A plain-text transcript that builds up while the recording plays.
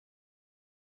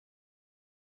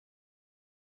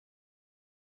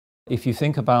If you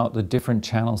think about the different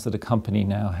channels that a company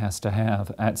now has to have,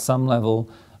 at some level,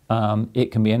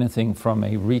 it can be anything from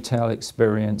a retail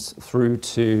experience through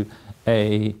to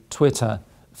a Twitter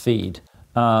feed.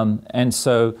 And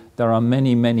so there are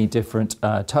many, many different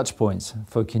touch points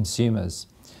for consumers.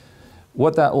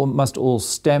 What that must all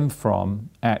stem from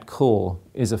at core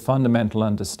is a fundamental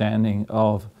understanding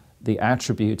of the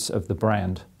attributes of the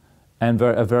brand and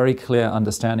a very clear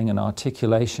understanding and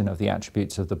articulation of the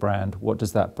attributes of the brand. What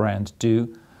does that brand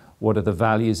do? What are the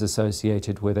values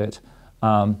associated with it?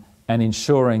 And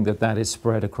ensuring that that is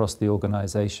spread across the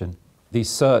organization. The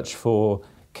search for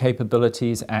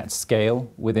capabilities at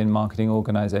scale within marketing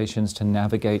organizations to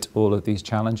navigate all of these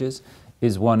challenges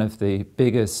is one of the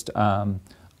biggest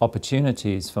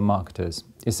opportunities for marketers.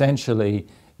 Essentially,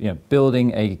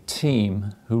 building a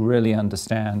team who really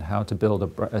understand how to build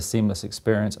a seamless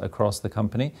experience across the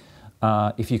company.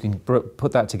 If you can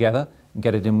put that together and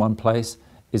get it in one place,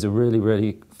 is a really,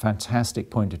 really fantastic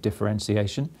point of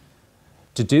differentiation.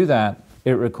 To do that,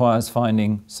 it requires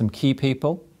finding some key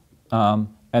people and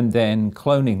then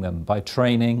cloning them by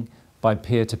training, by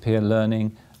peer-to-peer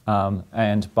learning,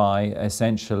 and by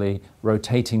essentially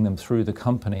rotating them through the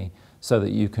company so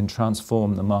that you can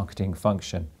transform the marketing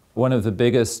function. One of the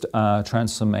biggest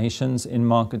transformations in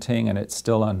marketing, and it's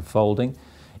still unfolding,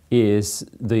 is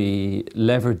the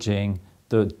leveraging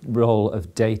the role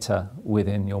of data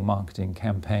within your marketing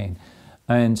campaign.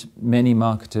 And many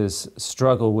marketers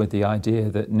struggle with the idea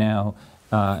that now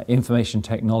information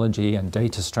technology and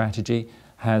data strategy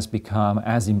has become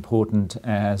as important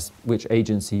as which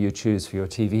agency you choose for your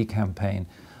TV campaign.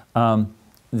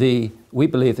 We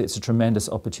believe that it's a tremendous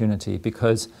opportunity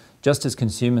because just as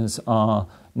consumers are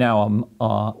now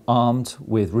armed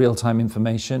with real-time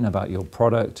information about your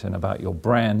product and about your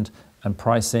brand and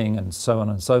pricing and so on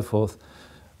and so forth,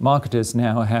 marketers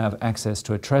now have access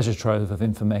to a treasure trove of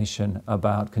information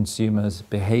about consumers'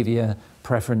 behavior,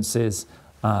 preferences,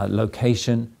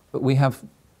 location. But we have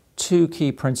two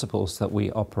key principles that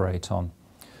we operate on.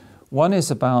 One is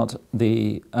about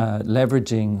the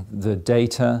leveraging the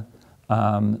data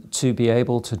to be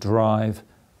able to drive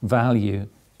value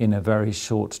in a very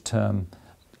short-term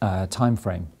time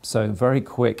frame. So very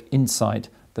quick insight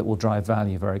that will drive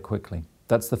value very quickly.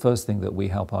 That's the first thing that we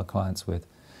help our clients with.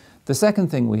 The second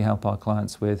thing we help our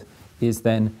clients with is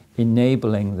then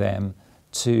enabling them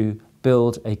to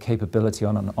build a capability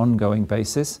on an ongoing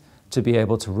basis to be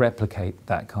able to replicate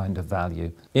that kind of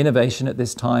value. Innovation at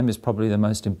this time is probably the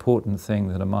most important thing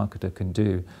that a marketer can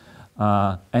do,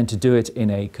 and to do it in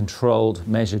a controlled,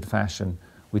 measured fashion.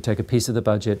 We take a piece of the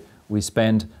budget, we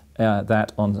spend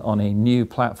that on a new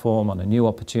platform, on a new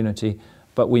opportunity,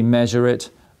 but we measure it,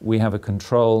 we have a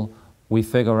control, we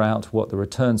figure out what the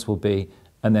returns will be,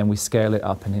 and then we scale it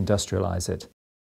up and industrialize it.